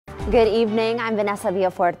Good evening, I'm Vanessa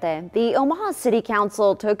Villafuerte. The Omaha City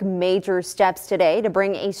Council took major steps today to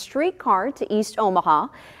bring a streetcar to East Omaha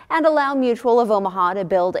and allow Mutual of Omaha to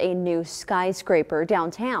build a new skyscraper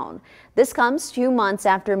downtown. This comes 2 months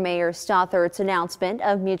after Mayor Stothart's announcement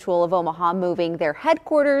of Mutual of Omaha moving their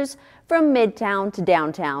headquarters from Midtown to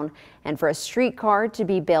downtown and for a streetcar to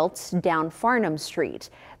be built down Farnham Street.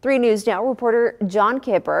 3 News Now reporter John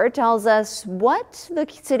Kipper tells us what the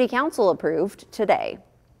City Council approved today.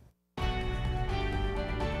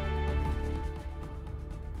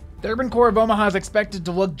 The urban core of Omaha is expected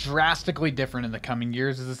to look drastically different in the coming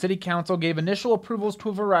years as the City Council gave initial approvals to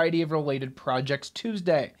a variety of related projects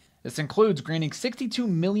Tuesday. This includes granting $62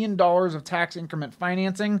 million of tax increment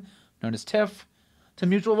financing, known as TIF, to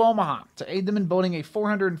Mutual of Omaha to aid them in building a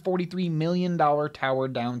 $443 million tower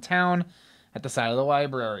downtown at the side of the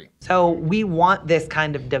library. So we want this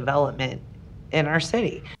kind of development in our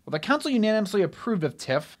city. Well, the council unanimously approved of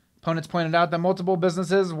TIF. Opponents pointed out that multiple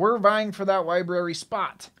businesses were vying for that library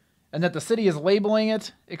spot, and that the city is labeling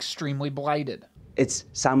it extremely blighted. It's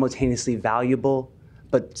simultaneously valuable,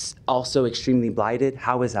 but also extremely blighted.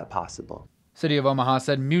 How is that possible? City of Omaha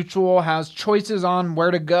said Mutual has choices on where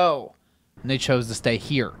to go, and they chose to stay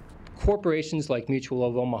here. Corporations like Mutual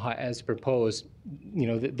of Omaha, as proposed,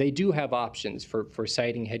 they do have options for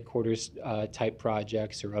siting headquarters type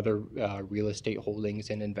projects or other real estate holdings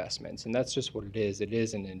and investments, and that's just what it is. It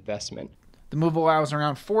is an investment. The move allows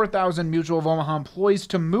around 4,000 Mutual of Omaha employees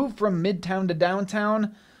to move from Midtown to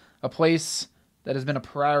downtown, a place that has been a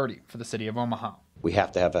priority for the City of Omaha. We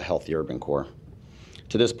have to have a healthy urban core.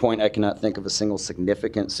 To this point, I cannot think of a single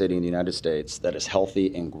significant city in the United States that is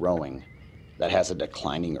healthy and growing, that has a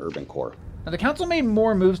declining urban core. Now, the council made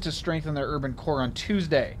more moves to strengthen their urban core on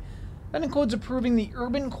Tuesday. That includes approving the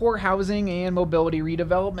Urban Core Housing and Mobility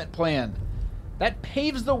Redevelopment Plan. That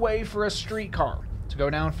paves the way for a streetcar to go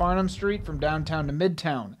down Farnham Street from downtown to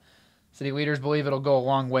Midtown. City leaders believe it'll go a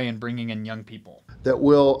long way in bringing in young people. That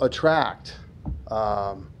will attract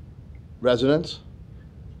residents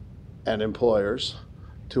and employers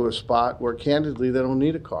to a spot where candidly they don't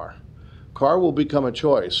need a car. Car will become a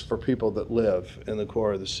choice for people that live in the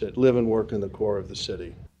core of the city, live and work in the core of the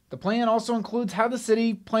city. The plan also includes how the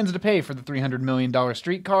city plans to pay for the $300 million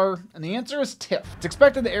streetcar, and the answer is TIF. It's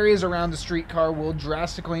expected the areas around the streetcar will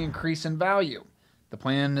drastically increase in value. The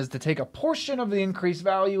plan is to take a portion of the increased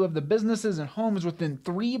value of the businesses and homes within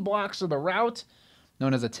 3 blocks of the route,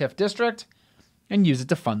 known as a TIF district, and use it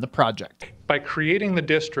to fund the project. By creating the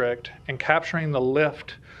district and capturing the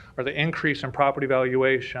lift or the increase in property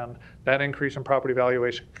valuation, that increase in property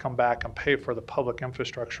valuation can come back and pay for the public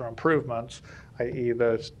infrastructure improvements, i.e.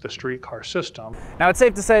 the streetcar system. Now, it's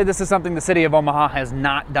safe to say this is something the City of Omaha has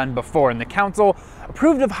not done before, and the council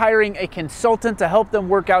approved of hiring a consultant to help them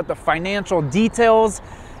work out the financial details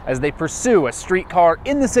as they pursue a streetcar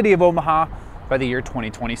in the City of Omaha by the year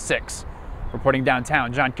 2026. Reporting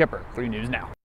downtown, John Kipper, 3 News Now.